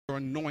your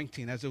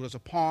anointing as it was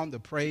upon the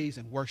praise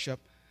and worship,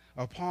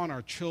 upon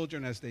our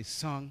children as they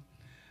sung.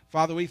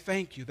 Father, we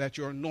thank you that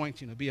your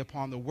anointing will be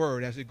upon the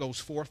word as it goes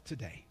forth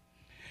today.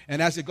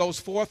 And as it goes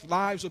forth,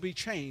 lives will be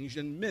changed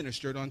and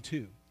ministered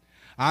unto.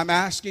 I'm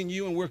asking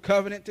you, and we're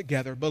covenant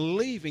together,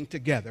 believing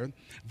together,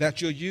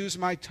 that you'll use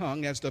my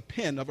tongue as the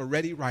pen of a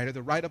ready writer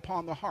to write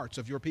upon the hearts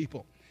of your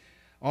people.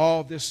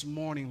 All this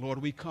morning,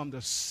 Lord, we come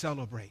to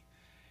celebrate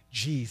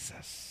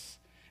Jesus.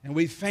 And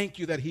we thank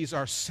you that he's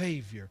our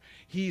Savior.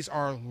 He's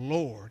our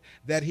Lord.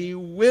 That he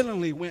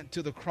willingly went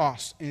to the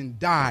cross and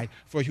died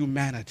for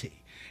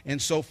humanity. And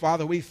so,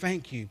 Father, we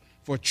thank you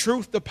for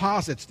truth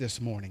deposits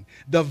this morning.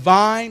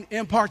 Divine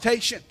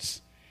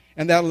impartations.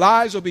 And that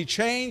lives will be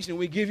changed. And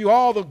we give you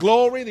all the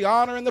glory, the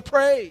honor, and the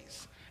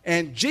praise.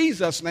 In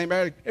Jesus' name,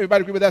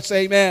 everybody agree with that?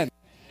 Say amen.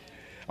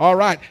 All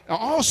right. Now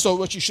also,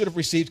 what you should have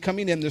received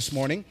coming in this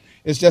morning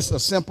is just a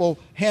simple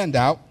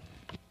handout.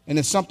 And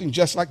it's something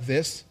just like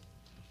this.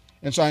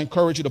 And so I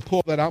encourage you to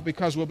pull that out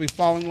because we'll be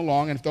following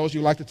along. And if those of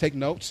you who like to take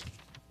notes,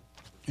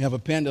 you have a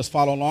pen, just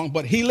follow along.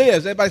 But he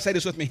lives. Everybody say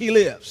this with me. He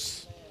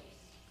lives.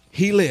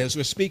 He lives.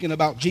 We're speaking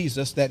about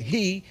Jesus, that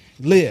he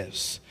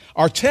lives.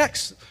 Our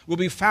text will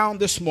be found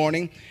this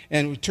morning,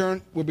 and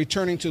we'll be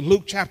turning to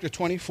Luke chapter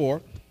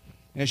 24.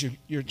 As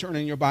you're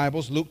turning your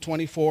Bibles, Luke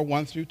 24,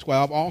 1 through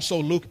 12.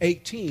 Also Luke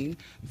 18,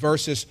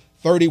 verses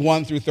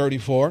 31 through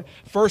 34.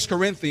 1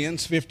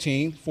 Corinthians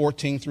 15,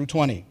 14 through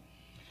 20.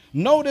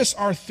 Notice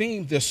our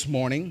theme this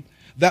morning,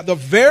 that the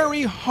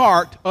very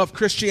heart of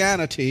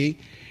Christianity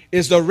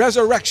is the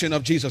resurrection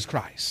of Jesus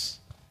Christ.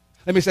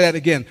 Let me say that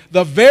again.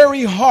 The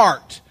very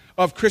heart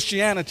of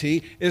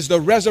Christianity is the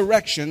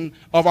resurrection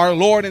of our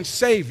Lord and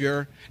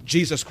Savior,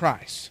 Jesus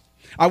Christ.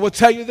 I will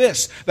tell you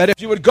this, that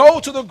if you would go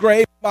to the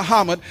grave of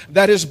Muhammad,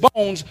 that his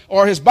bones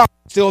or his body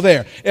is still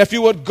there. If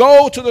you would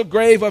go to the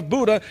grave of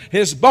Buddha,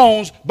 his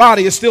bones,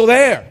 body is still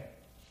there.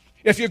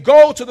 If you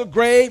go to the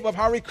grave of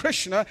Hare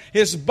Krishna,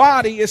 his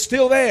body is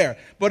still there.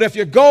 But if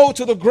you go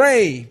to the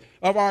grave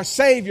of our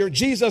Savior,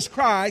 Jesus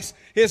Christ,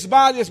 his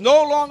body is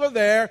no longer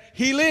there.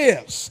 He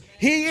lives.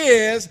 He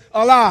is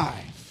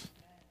alive.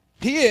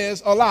 He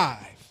is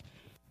alive.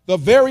 The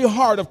very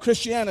heart of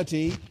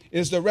Christianity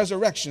is the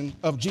resurrection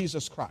of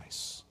Jesus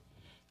Christ.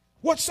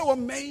 What's so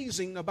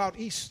amazing about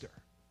Easter?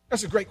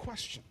 That's a great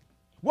question.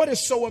 What is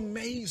so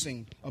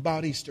amazing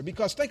about Easter?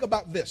 Because think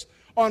about this.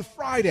 On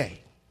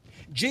Friday,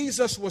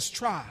 Jesus was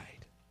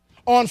tried.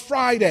 On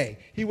Friday,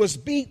 he was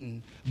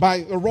beaten by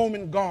the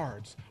Roman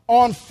guards.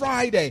 On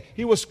Friday,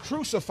 he was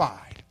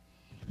crucified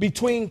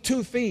between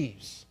two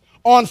thieves.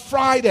 On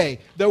Friday,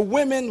 the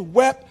women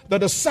wept, the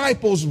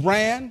disciples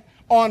ran.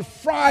 On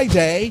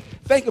Friday,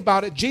 think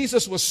about it,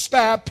 Jesus was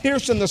stabbed,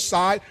 pierced in the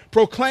side,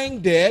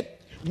 proclaimed dead.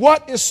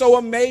 What is so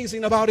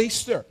amazing about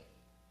Easter?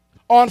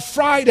 On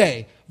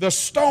Friday, the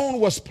stone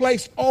was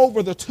placed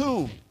over the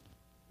tomb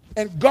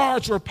and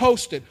guards were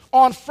posted.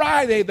 On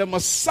Friday, the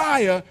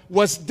Messiah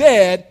was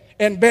dead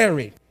and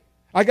buried.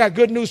 I got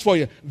good news for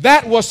you.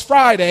 That was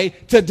Friday.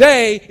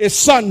 Today is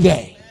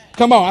Sunday.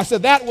 Come on. I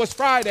said that was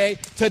Friday.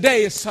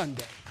 Today is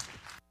Sunday.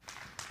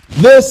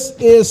 This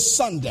is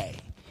Sunday.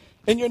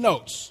 In your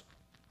notes,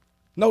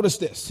 notice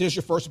this. Here's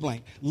your first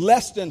blank.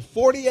 Less than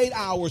 48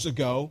 hours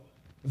ago,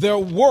 their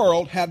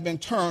world had been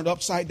turned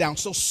upside down.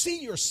 So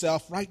see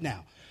yourself right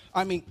now.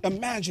 I mean,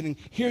 imagining,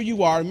 here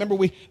you are. Remember,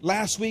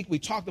 last week we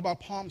talked about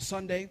Palm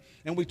Sunday,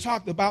 and we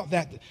talked about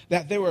that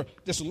they were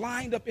just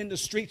lined up in the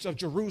streets of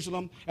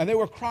Jerusalem, and they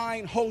were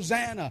crying,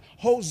 Hosanna,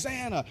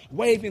 Hosanna,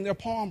 waving their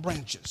palm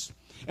branches.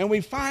 And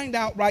we find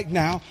out right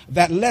now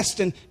that less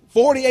than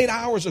 48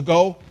 hours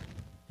ago,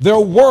 their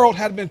world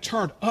had been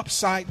turned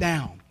upside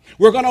down.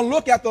 We're going to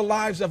look at the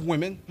lives of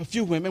women, a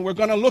few women. We're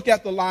going to look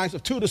at the lives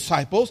of two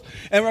disciples,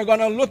 and we're going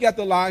to look at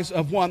the lives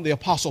of one, the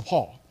Apostle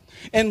Paul.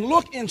 And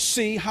look and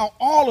see how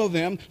all of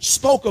them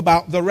spoke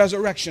about the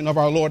resurrection of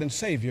our Lord and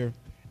Savior,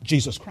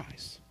 Jesus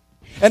Christ.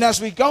 And as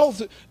we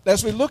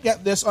look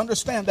at this,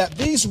 understand that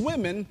these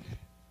women,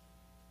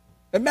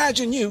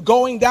 imagine you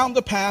going down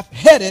the path,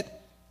 headed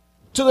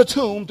to the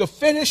tomb to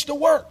finish the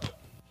work.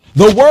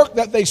 The work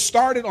that they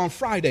started on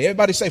Friday.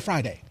 Everybody say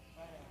Friday.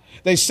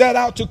 They set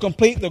out to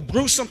complete the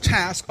gruesome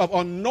task of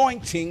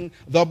anointing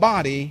the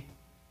body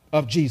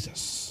of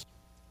Jesus.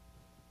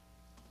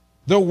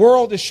 The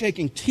world is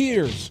shaking,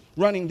 tears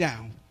running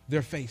down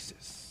their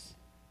faces.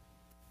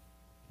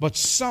 But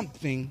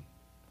something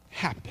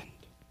happened.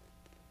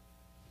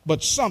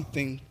 But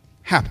something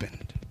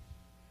happened.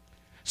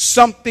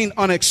 Something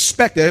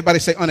unexpected. Everybody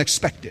say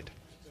unexpected.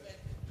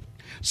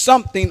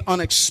 Something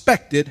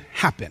unexpected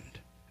happened.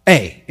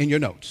 A, in your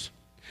notes.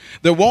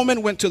 The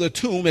woman went to the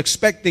tomb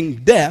expecting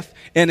death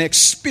and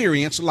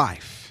experienced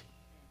life.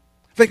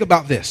 Think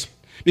about this.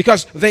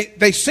 Because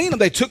they seen him,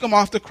 they took him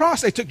off the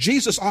cross. They took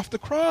Jesus off the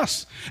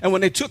cross. And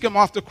when they took him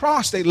off the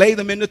cross, they laid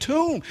him in the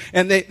tomb.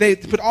 And they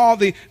put all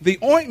the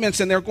ointments,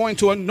 and they're going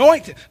to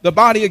anoint the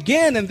body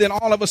again. And then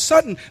all of a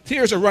sudden,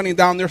 tears are running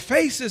down their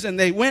faces. And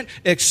they went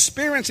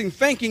experiencing,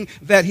 thinking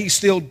that he's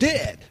still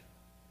dead.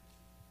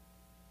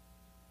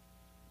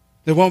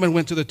 The woman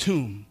went to the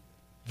tomb.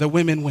 The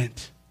women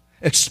went.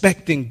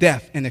 expecting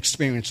death and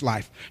experience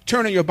life.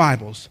 Turn in your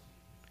Bibles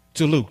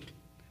to Luke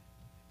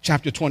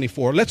chapter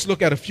 24. Let's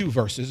look at a few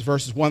verses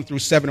 1 through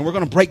 7, and we're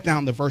going to break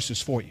down the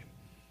verses for you.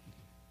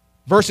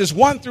 Verses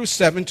 1 through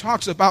 7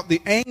 talks about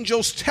the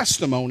angel's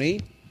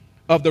testimony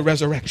of the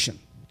resurrection.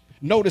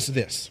 Notice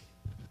this.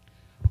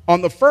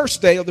 On the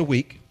first day of the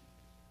week,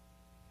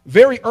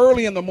 very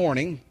early in the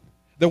morning,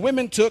 the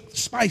women took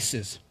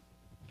spices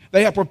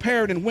they had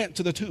prepared and went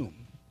to the tomb.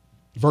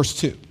 Verse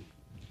 2.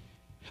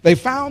 They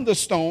found the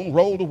stone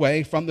rolled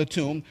away from the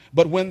tomb,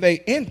 but when they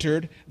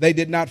entered, they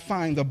did not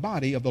find the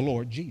body of the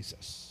Lord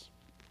Jesus.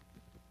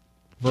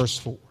 Verse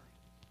 4.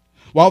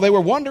 While they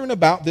were wondering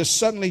about this,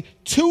 suddenly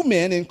 2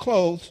 men in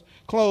clothes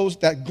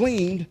that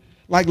gleamed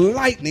like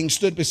lightning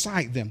stood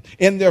beside them.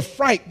 In their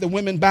fright, the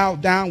women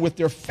bowed down with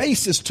their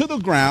faces to the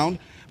ground.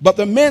 But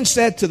the men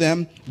said to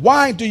them,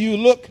 why do you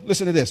look,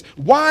 listen to this,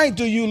 why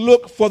do you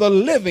look for the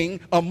living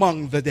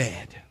among the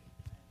dead?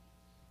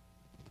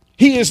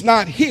 He is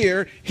not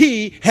here,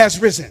 he has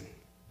risen.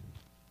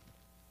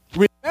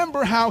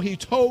 Remember how he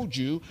told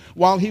you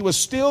while he was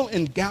still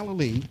in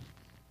Galilee,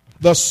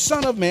 the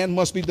Son of Man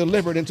must be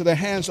delivered into the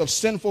hands of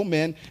sinful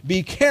men,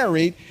 be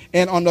carried,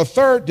 and on the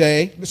third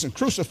day,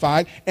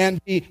 crucified, and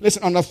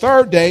on the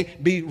third day,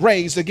 be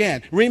raised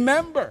again.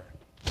 Remember.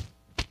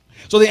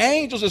 So the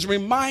angels is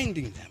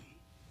reminding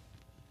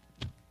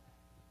them.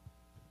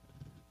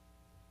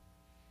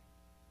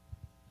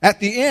 At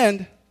the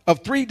end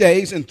of 3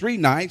 days and 3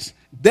 nights,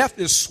 death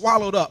is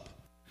swallowed up.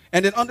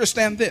 And then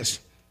understand this.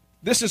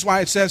 This is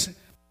why it says,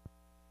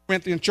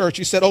 Corinthian church,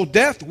 he said, "O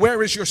death,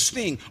 where is your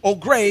sting? O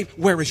grave,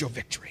 where is your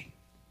victory?"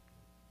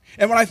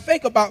 And when I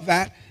think about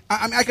that,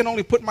 I can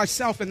only put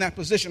myself in that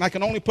position. I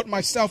can only put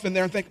myself in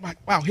there and think,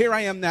 wow, here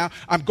I am now.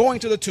 I'm going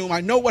to the tomb.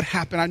 I know what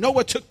happened. I know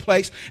what took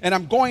place. And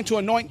I'm going to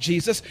anoint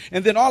Jesus.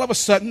 And then all of a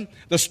sudden,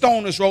 the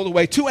stone is rolled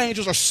away. 2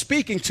 angels are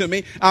speaking to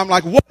me. I'm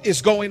like, what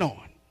is going on?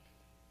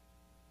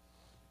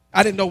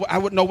 I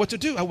wouldn't know what to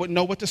do. I wouldn't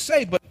know what to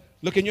say. But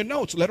look in your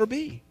notes, letter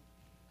B.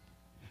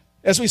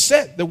 As we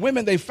said, the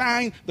women, they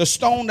find the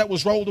stone that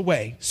was rolled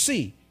away.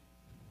 C,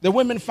 the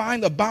women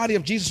find the body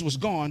of Jesus was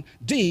gone.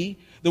 D,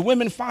 the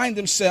women find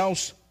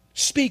themselves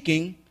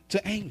speaking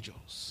to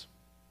angels.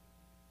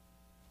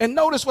 And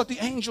notice what the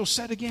angel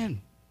said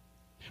again.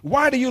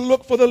 Why do you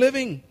look for the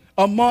living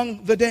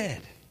among the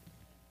dead?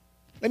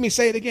 Let me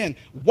say it again.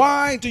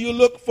 Why do you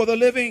look for the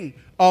living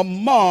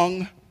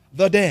among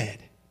the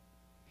dead?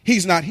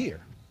 He's not here.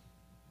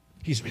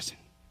 He's risen.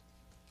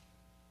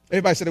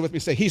 Everybody said it with me.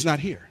 Say, he's not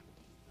here.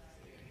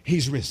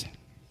 He's risen.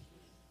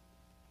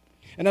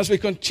 And as we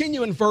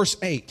continue in verse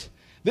 8,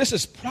 this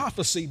is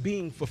prophecy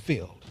being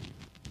fulfilled.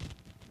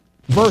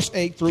 Verse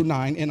 8 through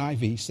 9,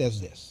 NIV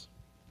says this.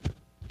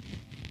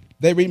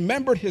 They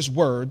remembered his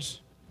words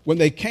when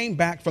they came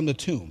back from the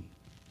tomb.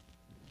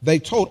 They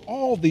told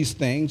all these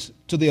things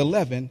to the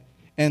 11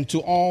 and to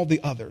all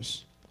the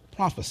others.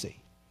 Prophecy.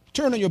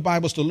 Turn in your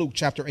Bibles to Luke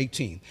chapter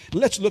 18.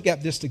 Let's look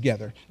at this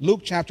together.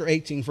 Luke chapter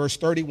 18, verse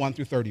 31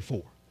 through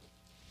 34.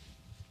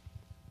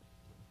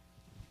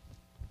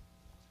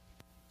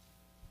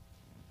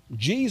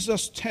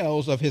 Jesus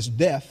tells of his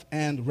death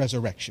and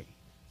resurrection.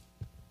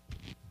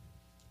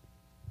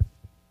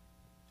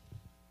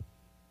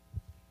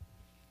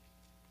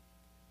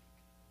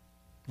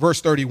 Verse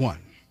 31.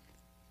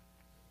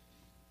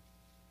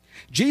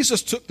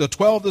 Jesus took the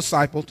 12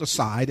 disciples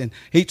aside and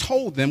he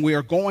told them, we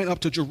are going up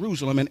to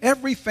Jerusalem and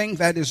everything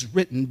that is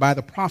written by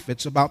the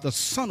prophets about the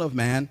Son of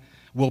Man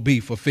will be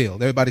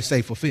fulfilled. Everybody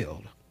say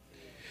fulfilled.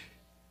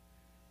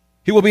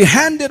 He will be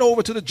handed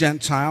over to the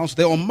Gentiles.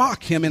 They will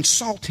mock him,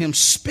 insult him,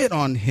 spit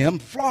on him,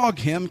 flog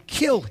him,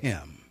 kill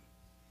him.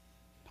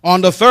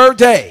 On the third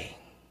day,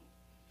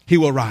 he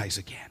will rise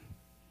again.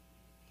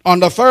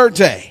 On the third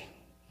day,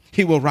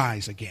 he will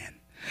rise again.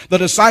 The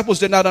disciples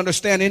did not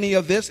understand any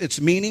of this. Its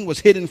meaning was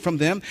hidden from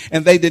them,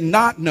 and they did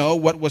not know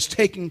what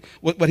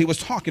he was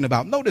talking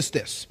about. Notice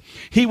this.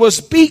 He was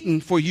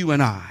beaten for you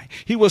and I.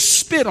 He was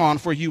spit on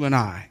for you and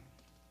I.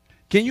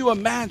 Can you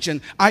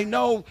imagine? I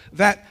know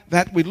that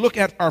we look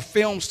at our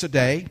films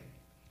today,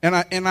 and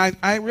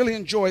I really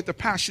enjoyed The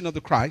Passion of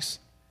the Christ,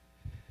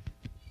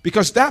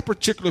 because that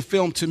particular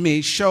film to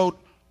me showed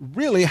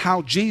really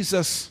how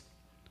Jesus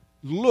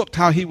looked,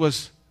 how he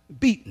was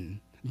beaten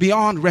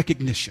beyond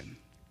recognition.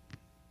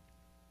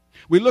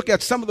 We look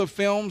at some of the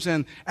films,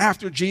 and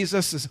after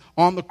Jesus is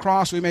on the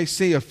cross, we may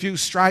see a few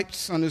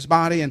stripes on his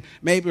body and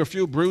maybe a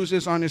few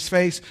bruises on his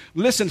face.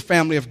 Listen,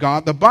 family of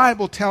God, the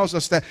Bible tells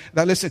us that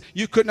listen,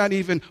 you could not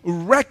even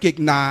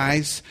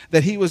recognize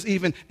that he was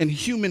even in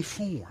human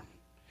form.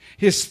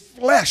 His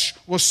flesh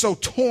was so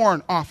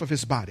torn off of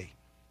his body.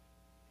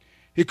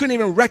 He couldn't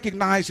even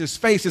recognize his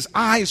face. His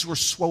eyes were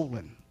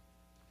swollen.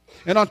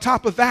 And on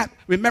top of that,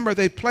 remember,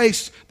 they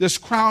placed this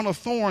crown of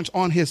thorns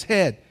on his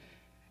head,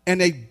 and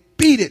they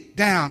beat it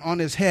down on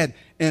his head,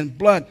 and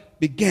blood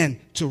began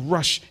to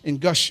rush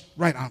and gush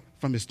right out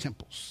from his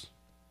temples.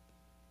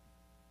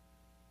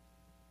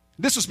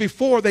 This was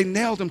before they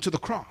nailed him to the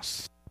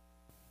cross.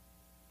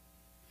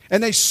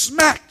 And they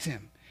smacked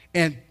him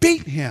and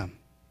beat him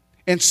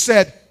and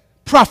said,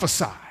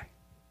 Prophesy.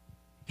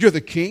 You're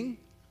the king.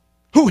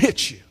 Who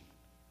hit you?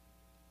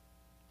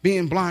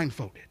 Being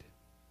blindfolded.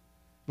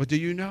 But do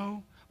you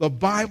know, the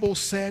Bible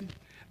said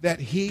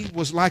that he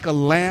was like a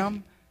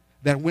lamb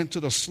that went to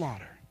the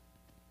slaughter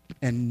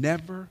and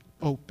never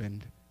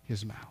opened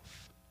his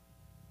mouth.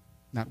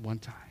 Not one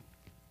time.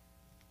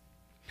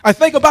 I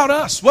think about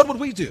us. What would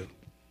we do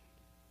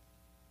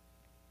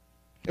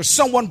if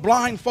someone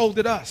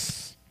blindfolded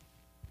us,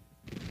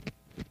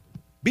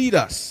 beat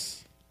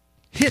us,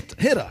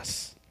 hit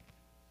us,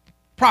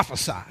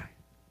 prophesy?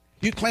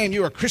 You claim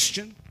you're a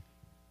Christian.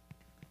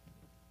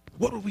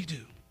 What would we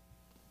do?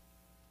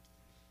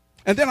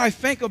 And then I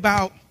think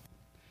about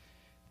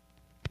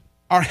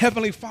our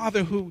Heavenly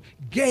Father who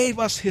gave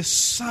us his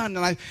son.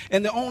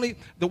 And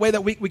the way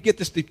that we get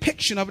this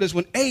depiction of it is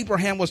when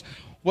Abraham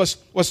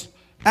was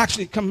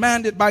actually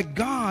commanded by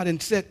God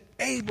and said,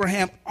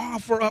 Abraham,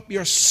 offer up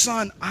your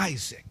son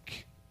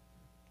Isaac.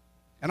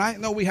 And I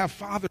know we have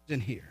fathers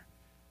in here,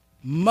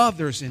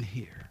 mothers in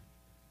here.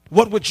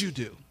 What would you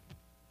do?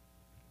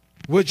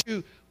 Would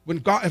you,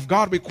 if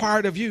God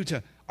required of you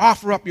to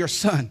offer up your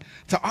son,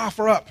 to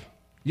offer up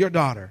your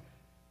daughter,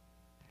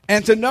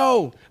 and to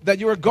know that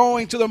you are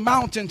going to the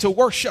mountain to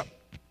worship,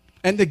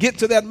 and to get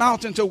to that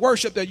mountain to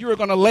worship, that you are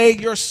going to lay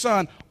your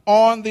son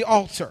on the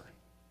altar,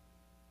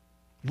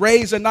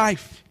 raise a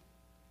knife,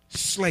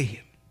 slay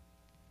him?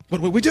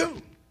 What would we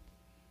do?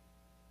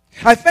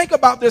 I think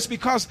about this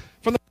because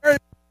from the very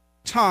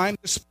time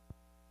this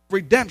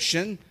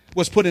redemption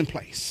was put in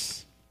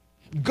place,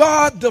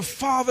 God the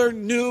Father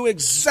knew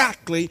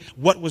exactly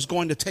what was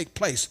going to take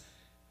place.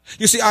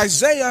 You see,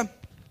 Isaiah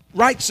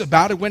writes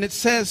about it when it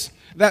says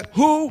that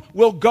who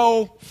will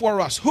go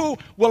for us? Who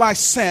will I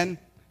send?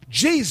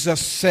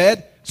 Jesus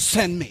said,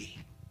 send me.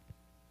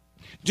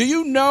 Do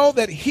you know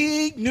that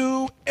he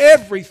knew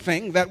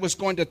everything that was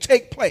going to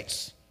take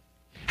place?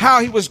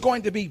 How he was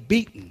going to be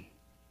beaten,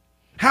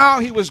 how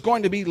he was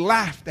going to be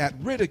laughed at,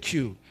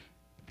 ridiculed,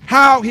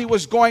 how he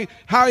was going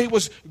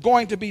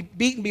to be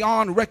beaten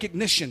beyond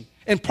recognition.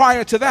 And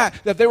prior to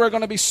that they were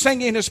going to be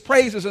singing his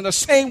praises, and the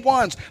same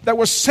ones that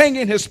were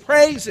singing his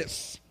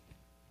praises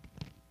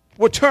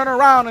would turn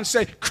around and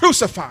say,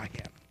 crucify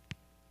him.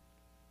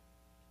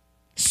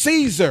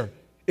 Caesar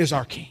is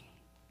our king,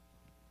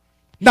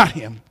 not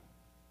him.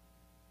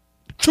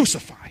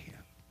 Crucify him.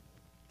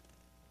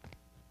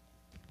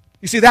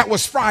 You see, that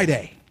was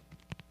Friday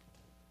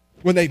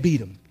when they beat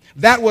him.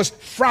 That was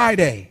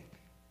Friday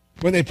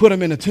when they put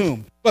him in a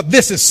tomb. But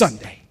this is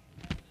Sunday.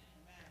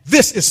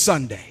 This is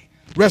Sunday.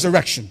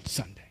 Resurrection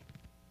Sunday.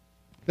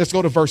 Let's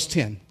go to verse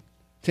 10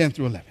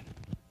 through 11.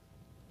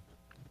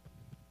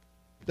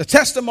 The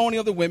testimony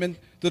of the women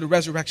to the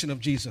resurrection of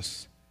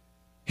Jesus.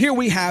 Here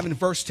we have in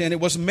verse 10, it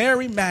was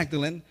Mary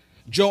Magdalene,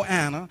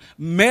 Joanna,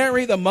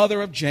 Mary the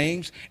mother of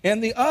James,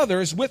 and the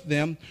others with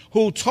them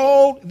who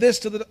told this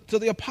to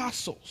the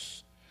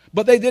apostles.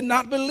 But they did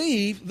not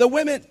believe the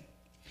women,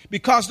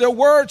 because their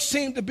words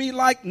seemed to be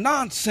like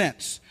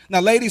nonsense.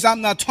 Now, ladies,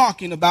 I'm not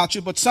talking about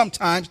you, but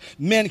sometimes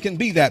men can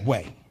be that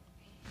way.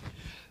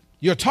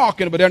 You're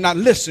talking, but they're not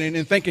listening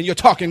and thinking you're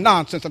talking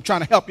nonsense. I'm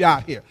trying to help you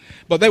out here.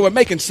 But they were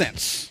making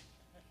sense.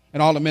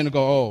 And all the men would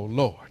go, oh,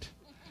 Lord.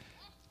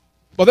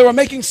 But they were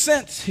making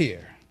sense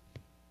here.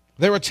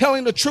 They were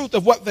telling the truth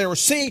of what they were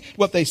seeing,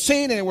 what they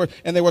seen,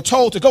 and they were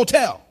told to go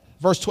tell.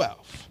 Verse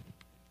 12.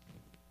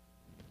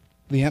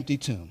 The empty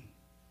tomb.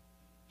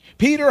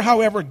 Peter,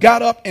 however,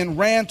 got up and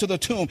ran to the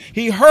tomb.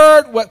 He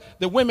heard what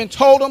the women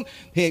told him.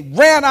 He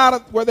ran out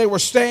of where they were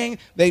staying.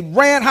 They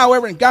ran,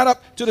 however, and got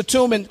up to the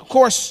tomb. And, of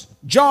course,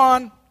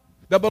 John,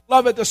 the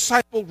beloved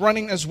disciple,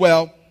 running as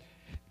well.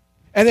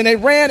 And then they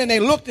ran and they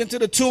looked into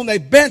the tomb. They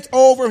bent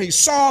over. He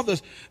saw the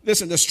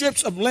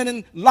strips of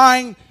linen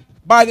lying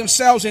by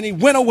themselves, and he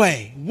went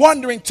away,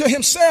 wondering to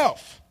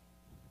himself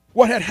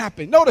what had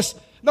happened. Notice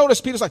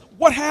Peter's like,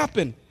 what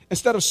happened?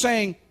 Instead of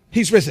saying,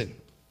 he's risen.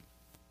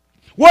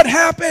 What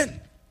happened?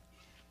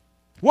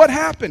 What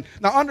happened?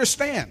 Now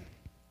understand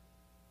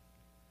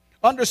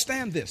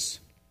this,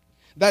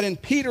 that in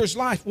Peter's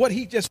life, what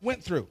he just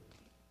went through.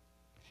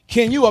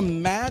 Can you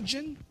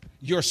imagine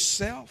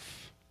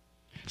yourself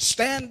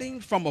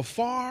standing from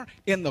afar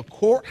in the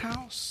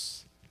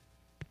courthouse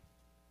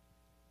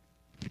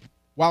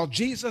while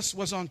Jesus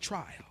was on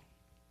trial?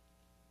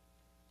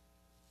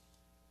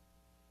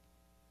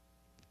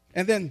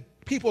 And then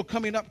people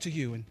coming up to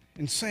you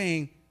and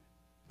saying,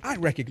 I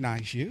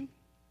recognize you.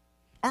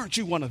 Aren't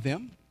you one of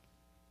them?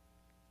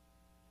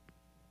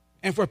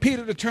 And for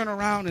Peter to turn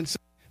around and say,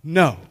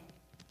 no,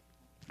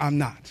 I'm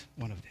not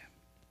one of them.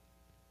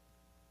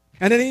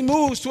 And then he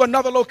moves to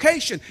another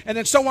location, and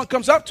then someone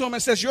comes up to him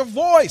and says, your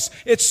voice,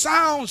 it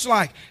sounds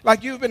like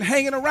you've been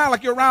hanging around,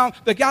 like you're around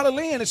the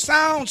Galilean. It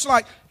sounds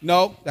like,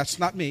 no, that's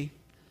not me.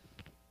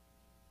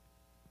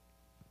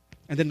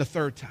 And then the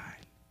third time.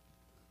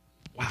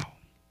 Wow.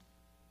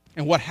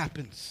 And what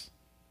happens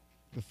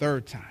the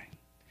third time?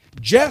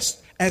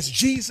 Just as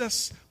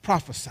Jesus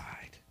prophesied,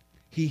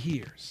 he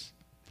hears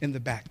in the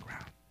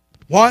background.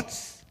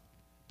 Once,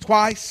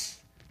 twice,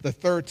 the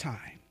third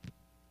time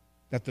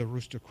that the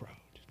rooster crowed.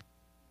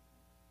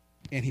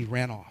 and he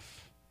ran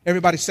off.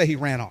 Everybody say he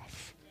ran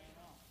off.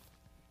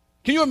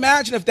 Can you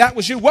imagine if that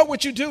was you? What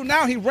would you do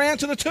now? He ran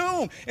to the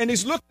tomb and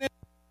he's looking.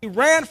 He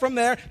ran from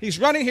there. He's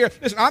running here.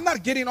 Listen, I'm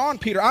not getting on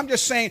Peter. I'm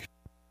just saying.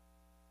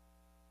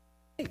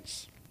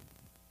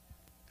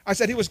 I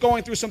said he was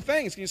going through some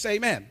things. Can you say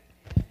amen?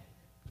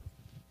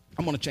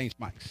 I'm going to change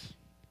mics.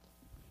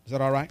 Is that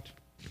all right?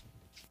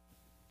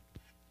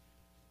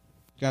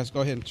 Guys,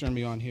 go ahead and turn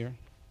me on here.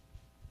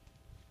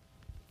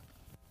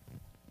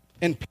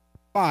 In Peter's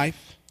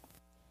life,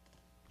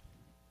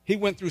 he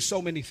went through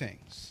so many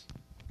things.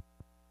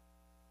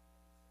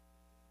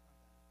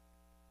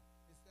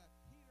 It's that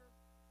Peter,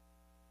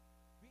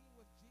 being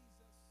with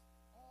Jesus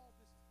all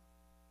this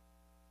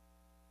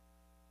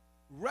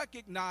time,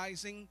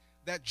 recognizing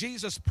that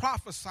Jesus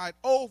prophesied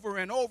over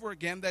and over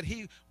again that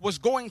he was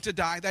going to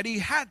die, that he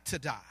had to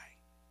die.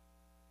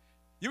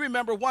 You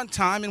remember one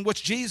time in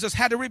which Jesus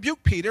had to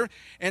rebuke Peter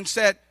and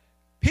said,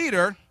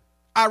 Peter,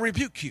 I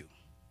rebuke you.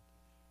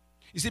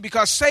 You see,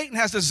 because Satan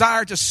has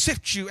desired to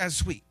sift you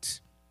as wheat.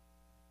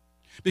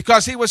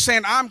 Because he was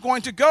saying, I'm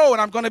going to go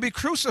and I'm going to be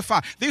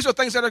crucified. These are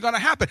things that are going to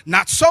happen.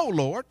 Not so,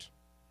 Lord.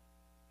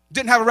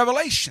 Didn't have a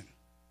revelation.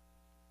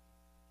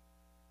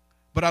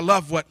 But I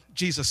love what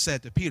Jesus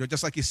said to Peter,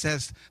 just like he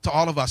says to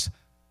all of us,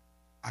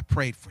 I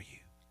prayed for you.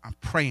 I'm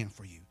praying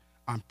for you.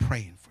 I'm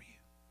praying for you.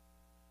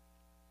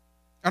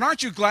 And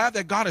aren't you glad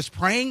that God is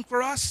praying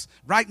for us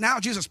right now?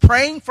 Jesus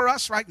praying for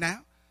us right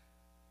now?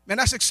 Man,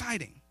 that's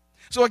exciting.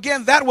 So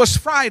again, that was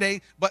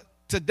Friday, but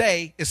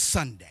today is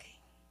Sunday.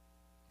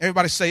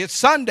 Everybody say it's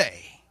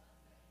Sunday.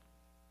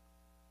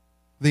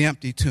 The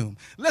empty tomb.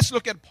 Let's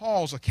look at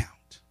Paul's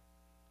account.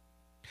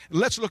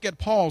 Let's look at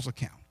Paul's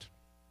account.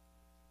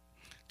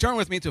 Turn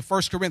with me to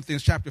 1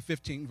 Corinthians chapter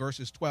 15,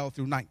 verses 12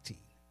 through 19.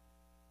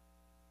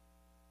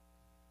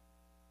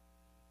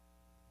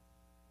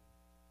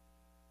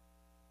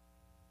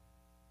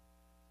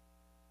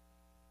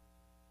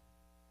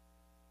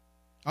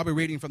 I'll be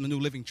reading from the New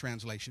Living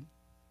Translation.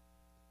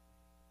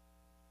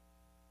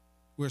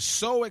 We're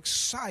so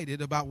excited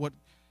about what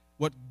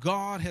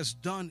God has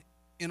done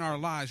in our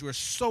lives. We're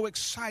so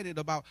excited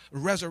about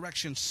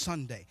Resurrection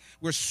Sunday.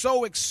 We're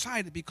so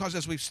excited because,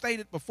 as we've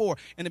stated before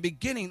in the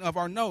beginning of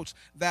our notes,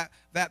 that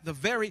the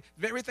very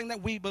thing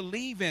that we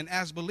believe in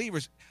as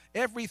believers,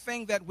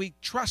 everything that we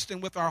trust in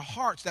with our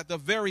hearts, that the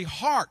very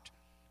heart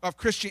of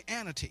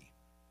Christianity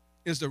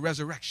is the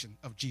resurrection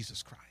of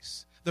Jesus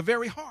Christ. The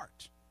very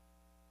heart.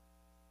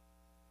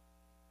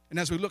 And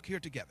as we look here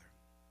together,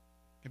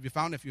 if you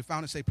found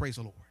it, say praise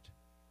the Lord.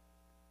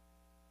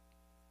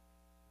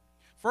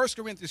 1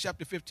 Corinthians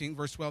chapter 15,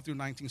 verse 12 through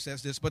 19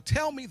 says this, but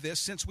tell me this,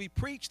 since we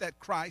preach that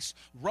Christ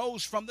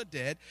rose from the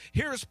dead,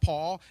 here is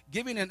Paul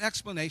giving an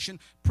explanation,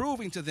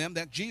 proving to them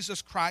that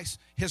Jesus Christ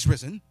has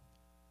risen.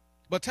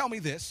 But tell me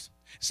this,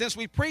 since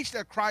we preach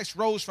that Christ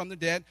rose from the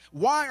dead,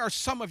 why are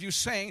some of you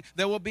saying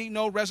there will be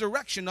no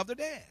resurrection of the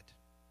dead?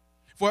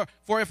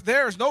 For if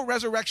there is no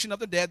resurrection of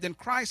the dead, then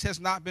Christ has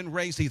not been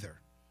raised either.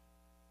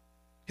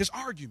 He's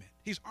arguing.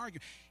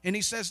 And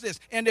he says this,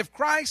 and if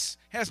Christ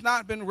has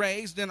not been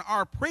raised, then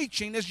our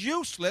preaching is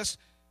useless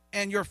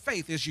and your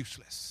faith is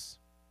useless.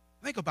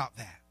 Think about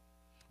that.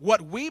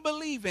 What we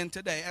believe in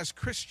today as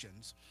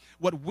Christians,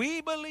 what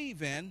we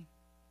believe in,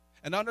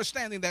 and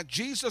understanding that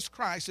Jesus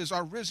Christ is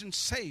our risen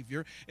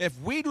Savior, if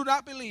we do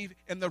not believe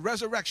in the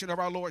resurrection of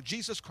our Lord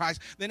Jesus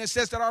Christ, then it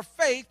says that our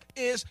faith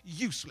is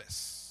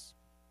useless.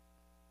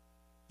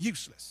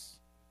 Useless.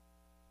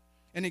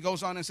 And he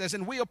goes on and says,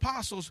 and we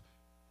apostles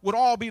would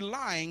all be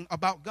lying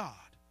about God.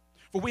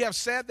 For we have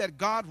said that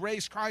God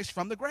raised Christ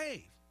from the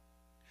grave.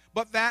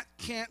 But that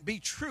can't be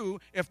true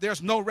if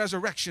there's no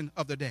resurrection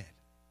of the dead.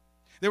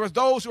 There are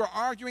those who are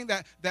arguing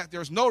that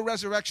there's no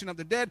resurrection of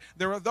the dead.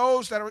 There are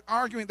those that are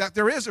arguing that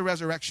there is a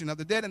resurrection of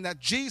the dead and that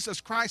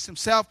Jesus Christ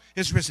himself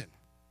is risen.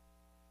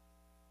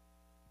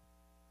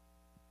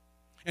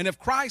 And if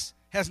Christ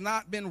has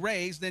not been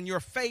raised, then your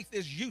faith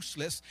is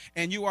useless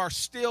and you are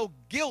still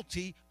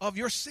guilty of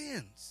your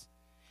sins.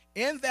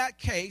 In that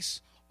case,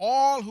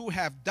 all who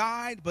have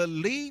died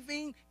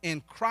believing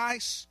in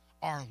Christ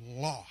are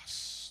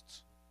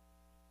lost.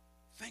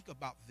 Think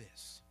about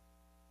this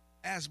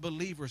as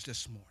believers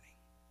this morning.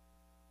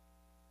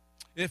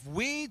 If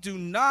we do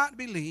not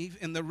believe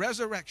in the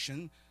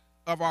resurrection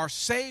of our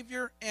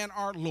Savior and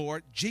our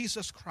Lord,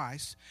 Jesus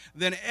Christ,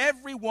 then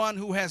everyone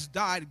who has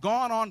died,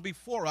 gone on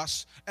before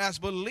us as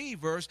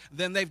believers,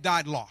 then they've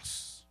died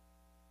lost.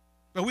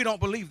 But we don't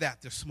believe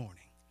that this morning.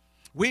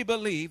 We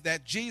believe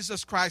that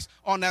Jesus Christ,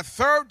 on that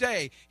third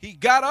day, he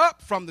got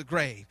up from the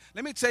grave.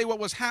 Let me tell you what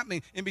was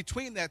happening in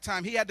between that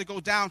time. He had to go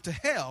down to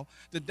hell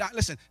to die.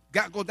 Listen,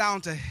 go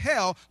down to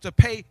hell to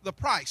pay the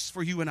price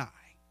for you and I.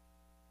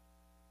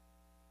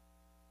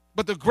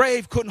 But the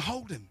grave couldn't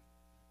hold him.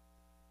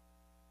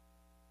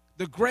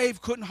 The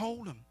grave couldn't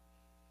hold him.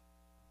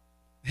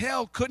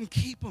 Hell couldn't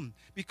keep him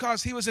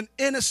because he was an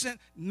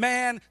innocent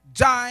man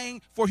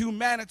dying for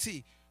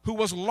humanity who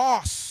was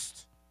lost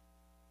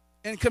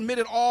and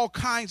committed all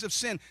kinds of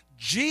sin.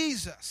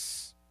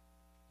 Jesus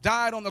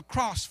died on the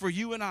cross for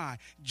you and I.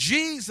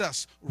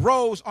 Jesus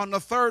rose on the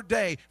third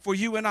day for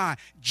you and I.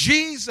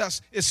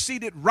 Jesus is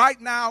seated right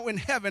now in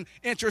heaven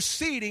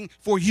interceding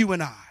for you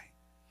and I.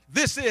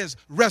 This is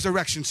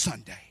Resurrection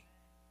Sunday.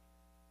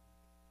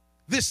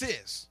 This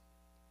is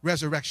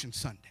Resurrection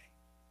Sunday.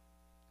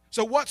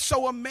 So what's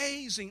so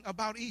amazing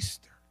about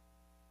Easter?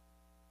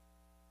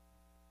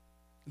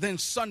 Then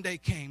Sunday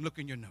came. Look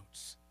in your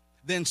notes.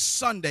 Then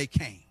Sunday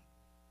came.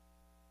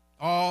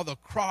 Oh, the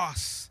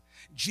cross,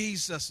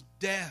 Jesus'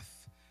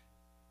 death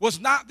was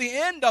not the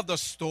end of the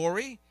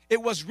story.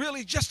 It was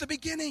really just the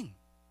beginning.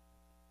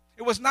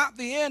 It was not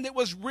the end. It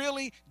was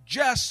really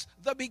just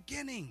the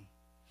beginning.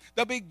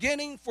 The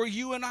beginning for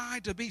you and I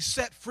to be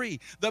set free.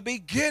 The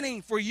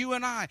beginning for you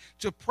and I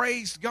to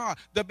praise God.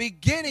 The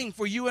beginning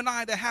for you and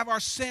I to have our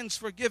sins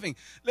forgiven.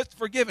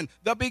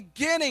 The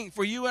beginning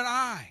for you and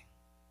I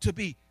to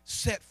be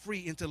set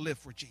free and to live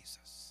for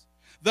Jesus.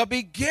 The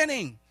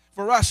beginning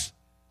for us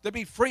to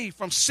be free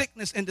from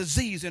sickness and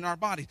disease in our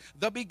bodies.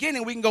 The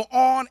beginning, we can go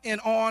on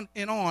and on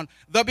and on.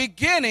 The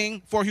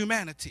beginning for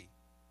humanity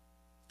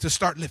to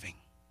start living.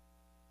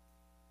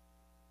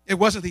 It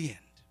wasn't the end.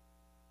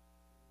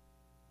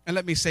 And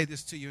let me say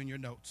this to you in your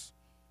notes.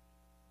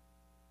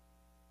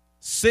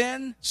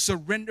 Sin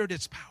surrendered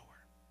its power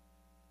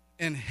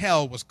and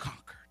hell was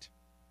conquered.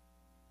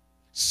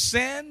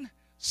 Sin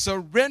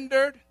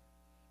surrendered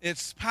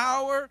its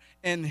power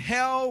and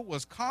hell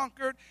was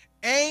conquered.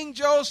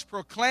 Angels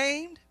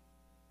proclaimed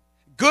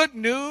good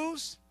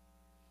news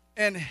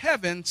and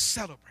heaven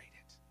celebrated.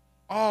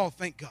 Oh,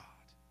 thank God.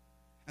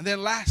 And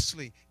then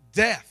lastly,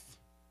 death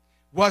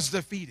was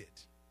defeated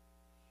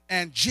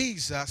and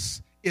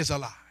Jesus is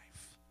alive.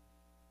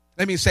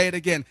 Let me say it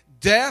again.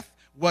 Death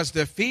was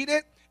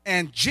defeated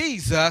and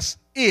Jesus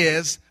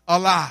is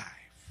alive.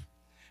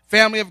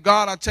 Family of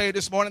God, I'll tell you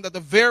this morning that the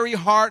very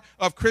heart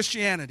of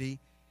Christianity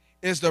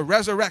is the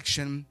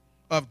resurrection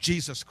of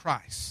Jesus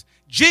Christ.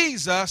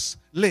 Jesus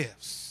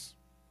lives.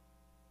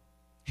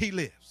 He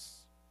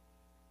lives.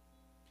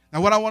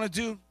 Now what I want to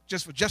do,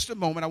 just a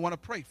moment, I want to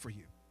pray for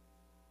you.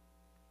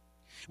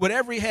 With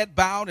every head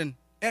bowed and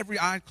every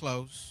eye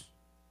closed,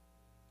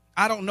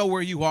 I don't know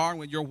where you are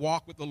when your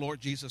walk with the Lord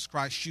Jesus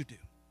Christ. You do.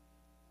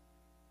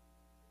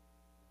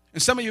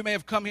 And some of you may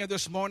have come here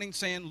this morning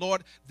saying,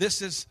 Lord,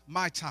 this is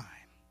my time.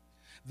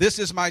 This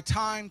is my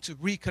time to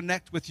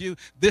reconnect with you.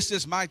 This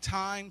is my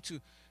time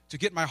to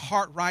get my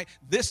heart right.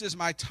 This is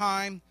my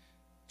time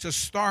to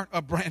start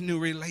a brand new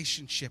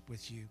relationship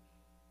with you.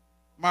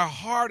 My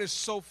heart is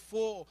so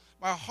full.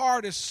 My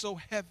heart is so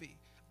heavy.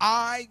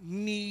 I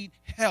need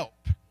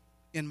help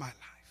in my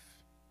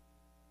life.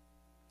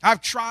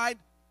 I've tried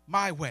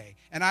my way,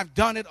 and I've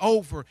done it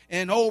over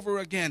and over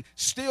again,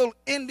 still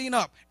ending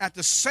up at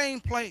the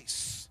same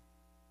place,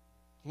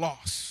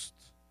 lost,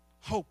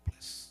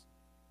 hopeless,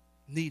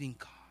 needing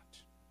God.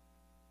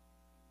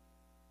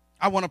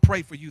 I want to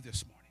pray for you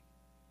this morning.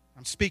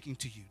 I'm speaking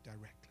to you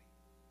directly.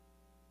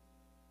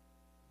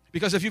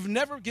 Because if you've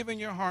never given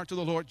your heart to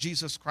the Lord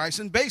Jesus Christ,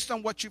 and based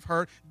on what you've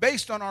heard,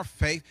 based on our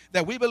faith,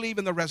 that we believe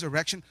in the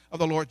resurrection of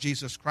the Lord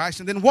Jesus Christ,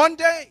 and then one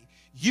day,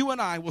 you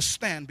and I will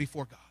stand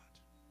before God.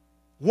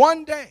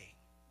 One day,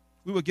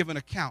 we will give an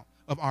account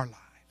of our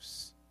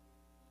lives.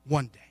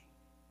 One day.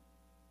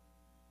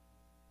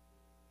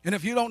 And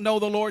if you don't know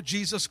the Lord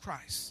Jesus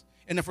Christ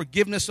and the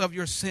forgiveness of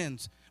your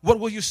sins, what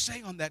will you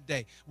say on that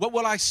day? What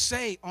will I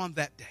say on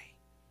that day?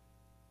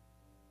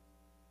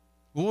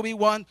 Will we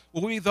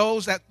be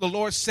those that the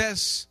Lord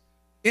says,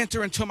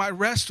 enter into my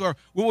rest? Or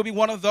will we be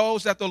one of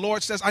those that the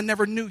Lord says, I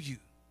never knew you.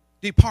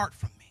 Depart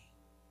from me.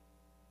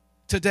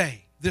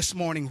 Today, this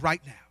morning,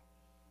 right now,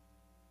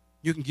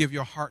 you can give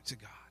your heart to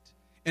God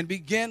and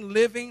begin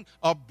living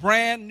a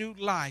brand new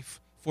life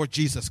for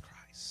Jesus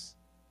Christ.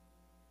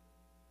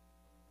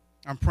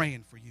 I'm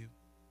praying for you.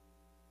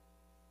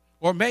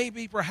 Or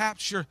maybe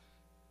perhaps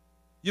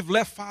you've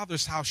left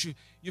Father's house.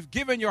 You've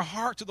given your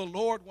heart to the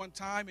Lord one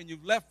time and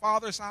you've left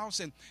Father's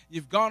house and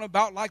you've gone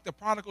about like the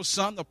prodigal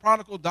son, the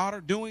prodigal daughter,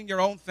 doing your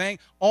own thing,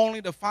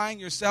 only to find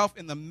yourself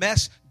in the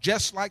mess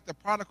just like the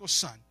prodigal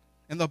son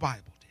in the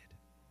Bible did.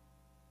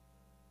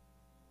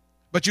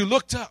 But you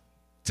looked up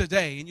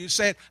today and you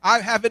said, I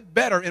have it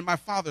better in my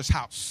Father's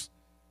house.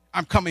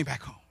 I'm coming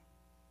back home.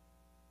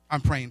 I'm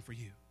praying for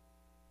you.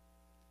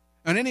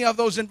 And any of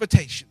those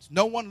invitations,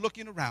 no one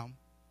looking around,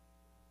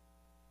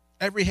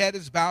 every head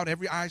is bowed,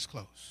 every eye is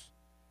closed.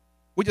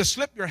 Would you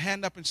slip your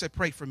hand up and say,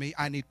 pray for me?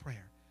 I need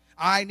prayer.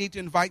 I need to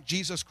invite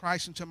Jesus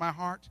Christ into my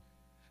heart,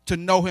 to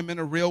know him in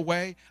a real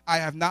way. I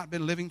have not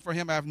been living for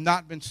him. I have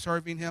not been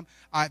serving him.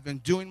 I've been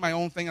doing my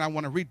own thing, and I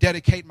want to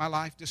rededicate my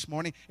life this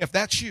morning. If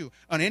that's you,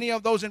 on any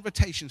of those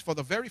invitations for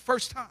the very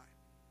first time,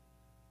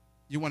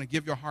 you want to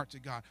give your heart to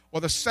God.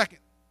 Or the second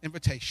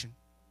invitation,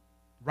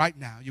 right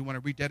now, you want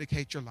to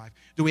rededicate your life.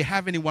 Do we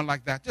have anyone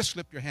like that? Just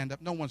slip your hand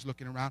up. No one's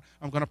looking around.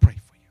 I'm going to pray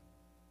for you.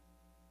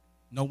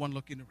 No one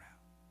looking around.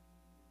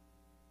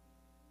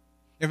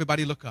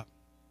 Everybody look up.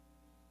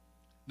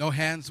 No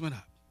hands went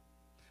up.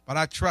 But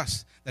I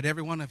trust that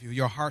every one of you,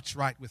 your heart's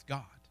right with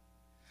God.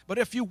 But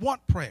if you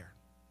want prayer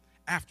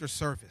after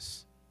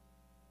service,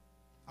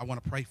 I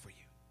want to pray for you.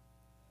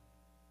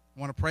 I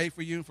want to pray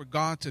for you and for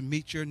God to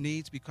meet your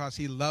needs because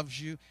he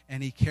loves you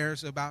and he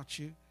cares about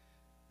you.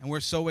 And we're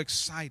so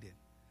excited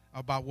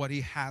about what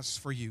he has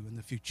for you in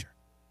the future.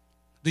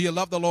 Do you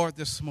love the Lord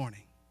this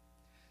morning?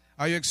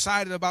 Are you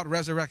excited about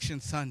Resurrection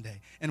Sunday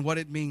and what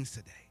it means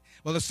today?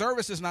 Well, the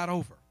service is not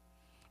over.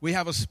 We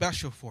have a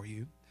special for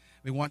you.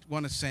 We want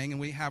to sing, and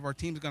we have our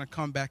team's going to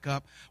come back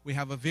up. We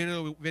have a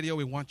video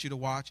we want you to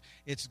watch.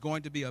 It's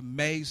going to be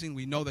amazing.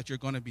 We know that you're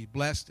going to be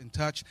blessed and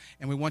touched,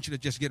 and we want you to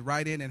just get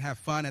right in and have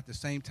fun at the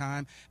same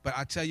time. But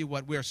I tell you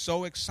what, we're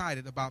so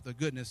excited about the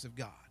goodness of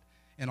God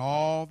and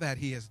all that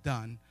he has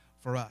done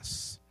for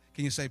us.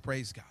 Can you say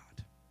praise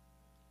God?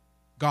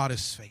 God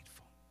is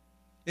faithful.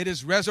 It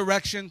is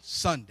Resurrection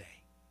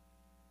Sunday.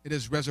 It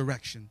is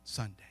Resurrection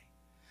Sunday.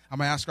 I'm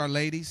going to ask our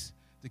ladies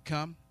to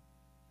come.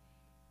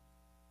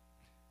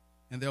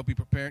 And they'll be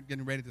prepared,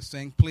 getting ready to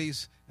sing.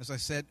 Please, as I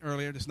said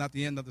earlier, this is not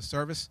the end of the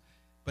service,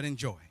 but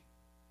enjoy.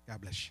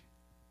 God bless you.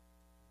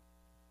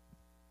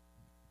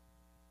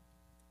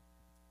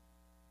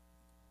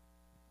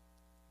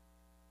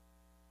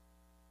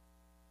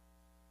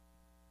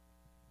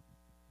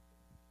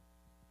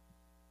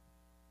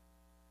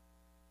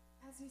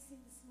 As we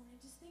sing this morning,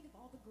 just think of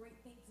all the great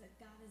things that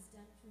God has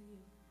done for you.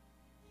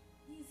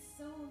 He's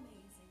so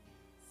amazing,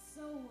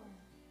 so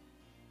wonderful.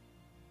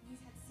 He's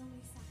had so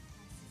many sacrifices.